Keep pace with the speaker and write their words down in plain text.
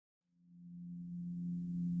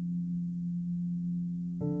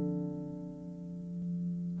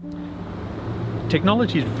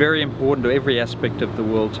Technology is very important to every aspect of the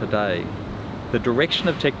world today. The direction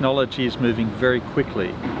of technology is moving very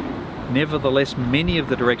quickly. Nevertheless, many of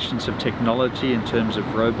the directions of technology in terms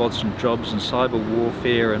of robots and jobs and cyber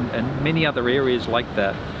warfare and many other areas like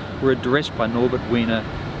that were addressed by Norbert Wiener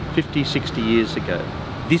 50, 60 years ago.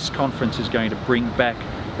 This conference is going to bring back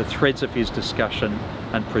the threads of his discussion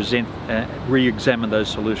and re-examine those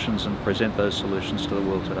solutions and present those solutions to the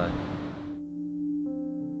world today.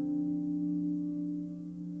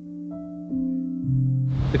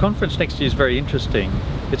 The conference next year is very interesting.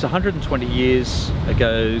 It's 120 years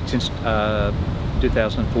ago since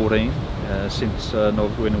 2014, since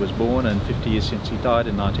Norbert Wiener was born, and 50 years since he died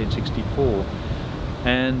in 1964.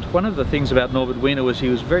 And one of the things about Norbert Wiener was he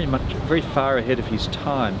was very far ahead of his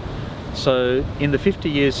time. So in the 50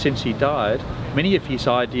 years since he died, many of his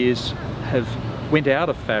ideas went out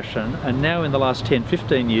of fashion, and now in the last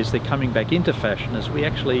 10-15 years they're coming back into fashion as we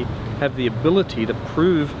actually have the ability to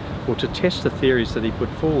prove or to test the theories that he put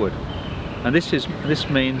forward. And this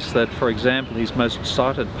means that, for example, his most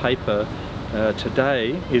cited paper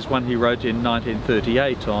today is one he wrote in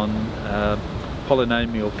 1938 on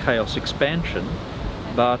polynomial chaos expansion,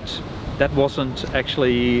 but that wasn't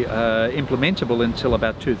actually implementable until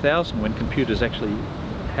about 2000, when computers actually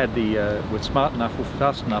were smart enough or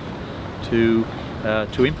fast enough to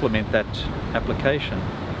implement that application.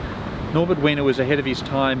 Norbert Wiener was ahead of his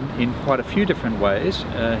time in quite a few different ways.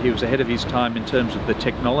 He was ahead of his time in terms of the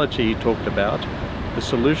technology he talked about, the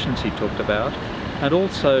solutions he talked about, and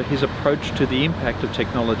also his approach to the impact of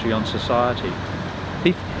technology on society.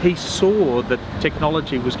 He saw that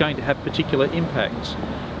technology was going to have particular impacts,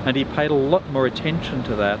 and he paid a lot more attention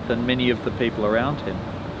to that than many of the people around him.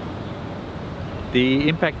 The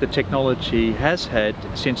impact that technology has had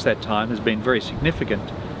since that time has been very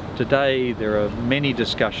significant. Today there are many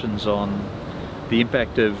discussions on the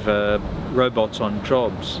impact of robots on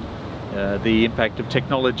jobs, the impact of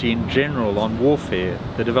technology in general on warfare,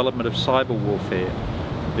 the development of cyber warfare,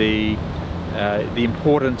 the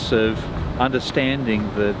importance of understanding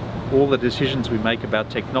that all the decisions we make about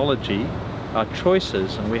technology are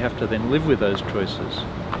choices, and we have to then live with those choices.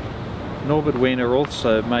 Norbert Wiener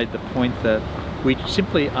also made the point that we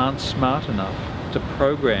simply aren't smart enough to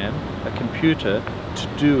program a computer to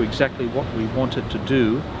do exactly what we want it to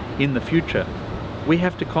do in the future. We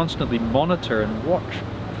have to constantly monitor and watch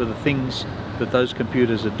for the things that those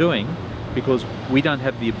computers are doing, because we don't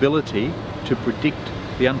have the ability to predict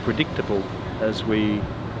the unpredictable as we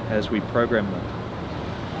program them.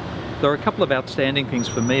 There are a couple of outstanding things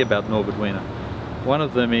for me about Norbert Wiener. One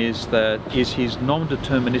of them is his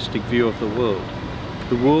non-deterministic view of the world.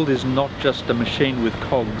 The world is not just a machine with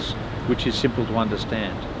cogs, which is simple to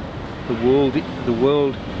understand. The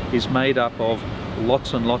world is made up of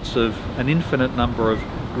lots and lots of an infinite number of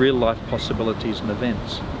real-life possibilities and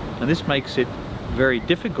events. And this makes it very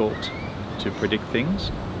difficult to predict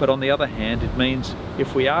things, but on the other hand, it means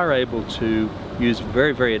if we are able to use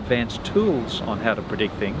very, very advanced tools on how to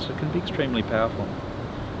predict things, it can be extremely powerful.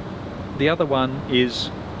 The other one is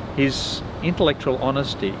his intellectual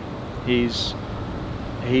honesty, his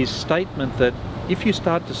statement that if you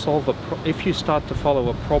start to follow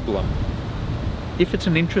a problem, if it's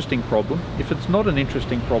an interesting problem, if it's not an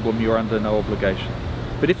interesting problem, you're under no obligation.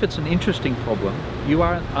 But if it's an interesting problem, you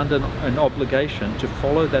are under an obligation to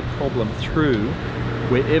follow that problem through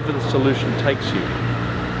wherever the solution takes you.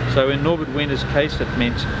 So in Norbert Wiener's case, it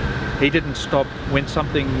meant he didn't stop when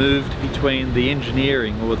something moved between the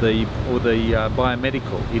engineering or the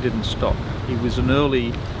biomedical. He didn't stop. He was an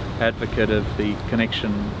early advocate of the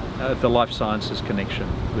connection, the life sciences connection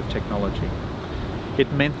with technology.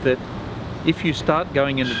 It meant that if you start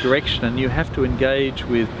going in a direction and you have to engage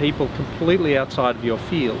with people completely outside of your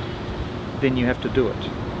field, then you have to do it.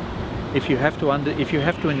 If you have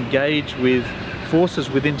to engage with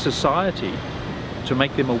forces within society to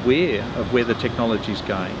make them aware of where the technology is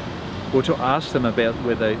going, or to ask them about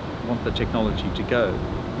where they want the technology to go,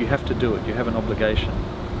 you have to do it. You have an obligation.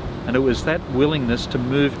 And it was that willingness to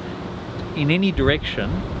move in any direction,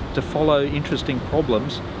 to follow interesting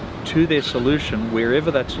problems to their solution,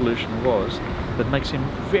 wherever that solution was, that makes him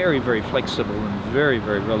very, very flexible and very,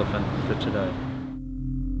 very relevant for today.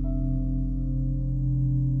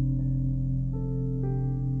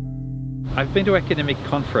 I've been to academic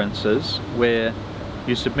conferences where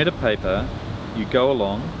you submit a paper, you go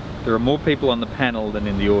along, there are more people on the panel than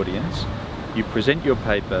in the audience, you present your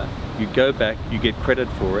paper, you go back, you get credit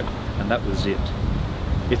for it, and that was it.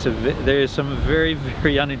 There are some very,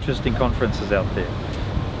 very uninteresting conferences out there,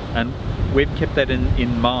 and we've kept that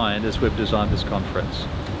in mind as we've designed this conference.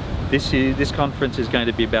 This conference is going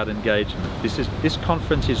to be about engagement. This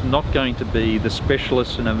conference is not going to be the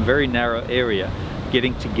specialists in a very narrow area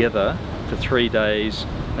getting together for 3 days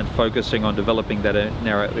and focusing on developing that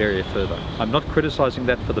narrow area further. I'm not criticizing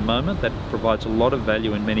that for the moment. That provides a lot of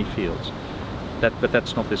value in many fields. But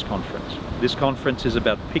that's not this conference. This conference is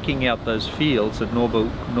about picking out those fields that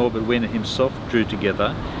Norbert Wiener himself drew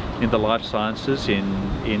together in the life sciences,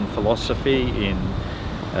 in philosophy,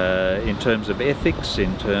 in terms of ethics,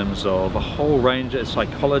 in terms of a whole range of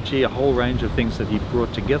psychology, a whole range of things that he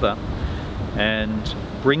brought together, and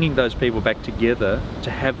bringing those people back together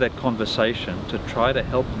to have that conversation, to try to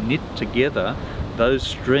help knit together those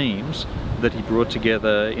streams that he brought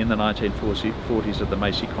together in the 1940s at the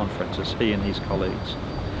Macy conferences, he and his colleagues.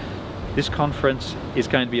 This conference is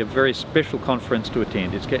going to be a very special conference to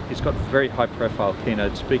attend. It's got very high profile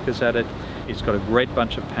keynote speakers at it. It's got a great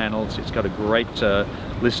bunch of panels. It's got a great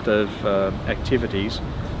list of activities,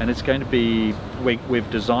 and it's going to be, we've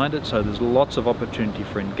designed it so there's lots of opportunity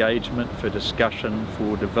for engagement, for discussion,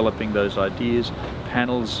 for developing those ideas,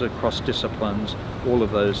 panels across disciplines, all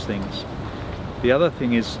of those things. The other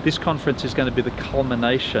thing is this conference is going to be the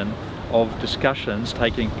culmination of discussions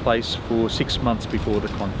taking place for 6 months before the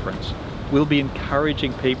conference. We'll be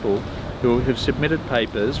encouraging people who have submitted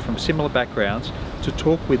papers from similar backgrounds to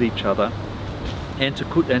talk with each other and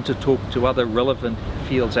to talk to other relevant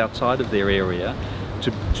fields outside of their area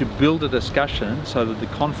to build a discussion so that the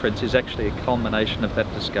conference is actually a culmination of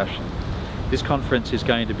that discussion. This conference is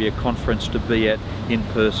going to be a conference to be at in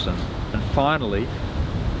person. And finally,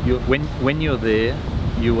 when you're there,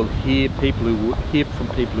 you will hear from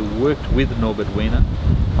people who worked with Norbert Wiener,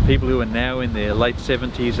 people who are now in their late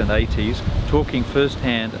 70s and 80s, talking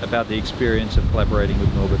firsthand about the experience of collaborating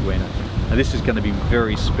with Norbert Wiener. And this is going to be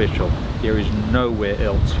very special. There is nowhere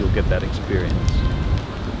else you'll get that experience.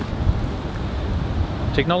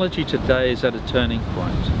 Technology today is at a turning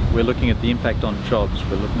point. We're looking at the impact on jobs,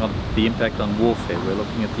 we're looking at the impact on warfare, we're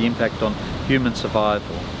looking at the impact on human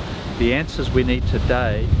survival. The answers we need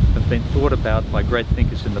today have been thought about by great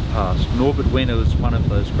thinkers in the past. Norbert Wiener was one of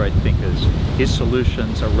those great thinkers. His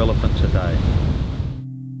solutions are relevant today.